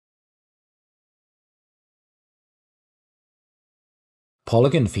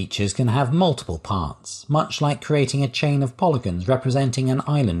Polygon features can have multiple parts, much like creating a chain of polygons representing an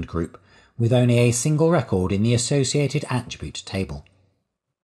island group with only a single record in the associated attribute table.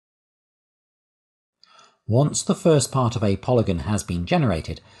 Once the first part of a polygon has been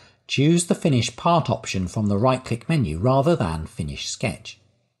generated, choose the Finish Part option from the right-click menu rather than Finish Sketch.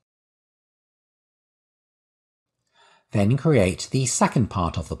 Then create the second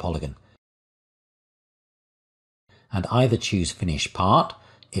part of the polygon, and either choose Finish Part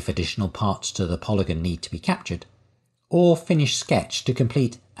if additional parts to the polygon need to be captured, or Finish Sketch to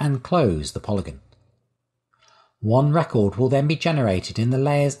complete and close the polygon. One record will then be generated in the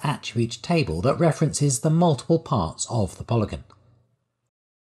Layers attribute table that references the multiple parts of the polygon.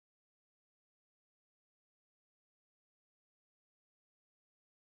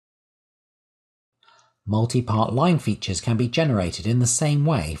 Multi-part line features can be generated in the same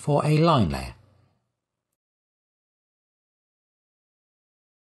way for a line layer.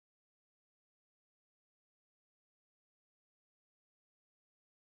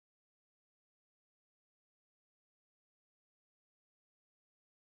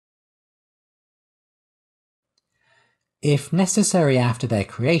 If necessary after their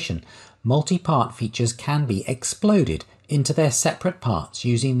creation, multi-part features can be exploded into their separate parts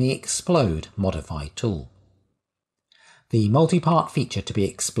using the Explode Modify tool. The multi-part feature to be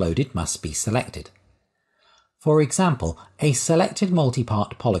exploded must be selected. For example, a selected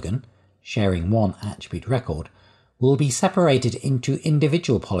multi-part polygon, sharing one attribute record, will be separated into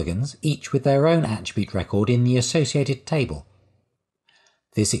individual polygons, each with their own attribute record in the associated table.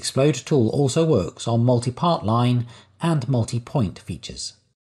 This Explode tool also works on multi-part line and multi-point features.